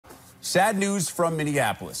Sad news from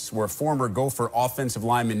Minneapolis, where former Gopher offensive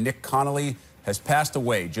lineman Nick Connelly has passed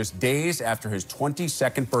away just days after his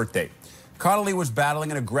 22nd birthday. Connelly was battling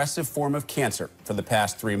an aggressive form of cancer for the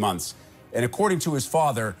past 3 months. And according to his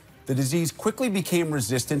father, the disease quickly became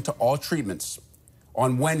resistant to all treatments.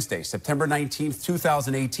 On Wednesday, September 19th,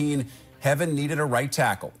 2018, heaven needed a right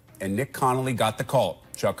tackle, and Nick Connelly got the call.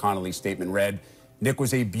 Chuck Connelly's statement read, "Nick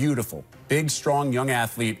was a beautiful, big, strong young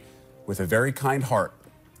athlete with a very kind heart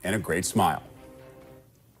and a great smile."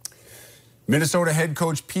 Minnesota head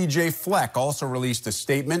coach Fleck also released a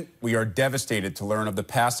statement. "We are devastated to learn of the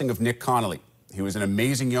passing of Nick Connelly. He was an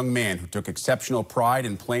amazing young man who took exceptional pride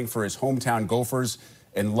in playing for his hometown Gophers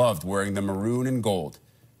and loved wearing the maroon and gold.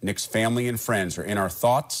 Nick's family and friends are in our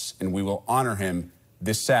thoughts, and we will honor him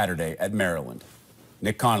this Saturday at Maryland."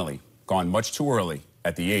 Nick Connelly, gone much too early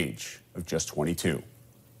at the age of just 22.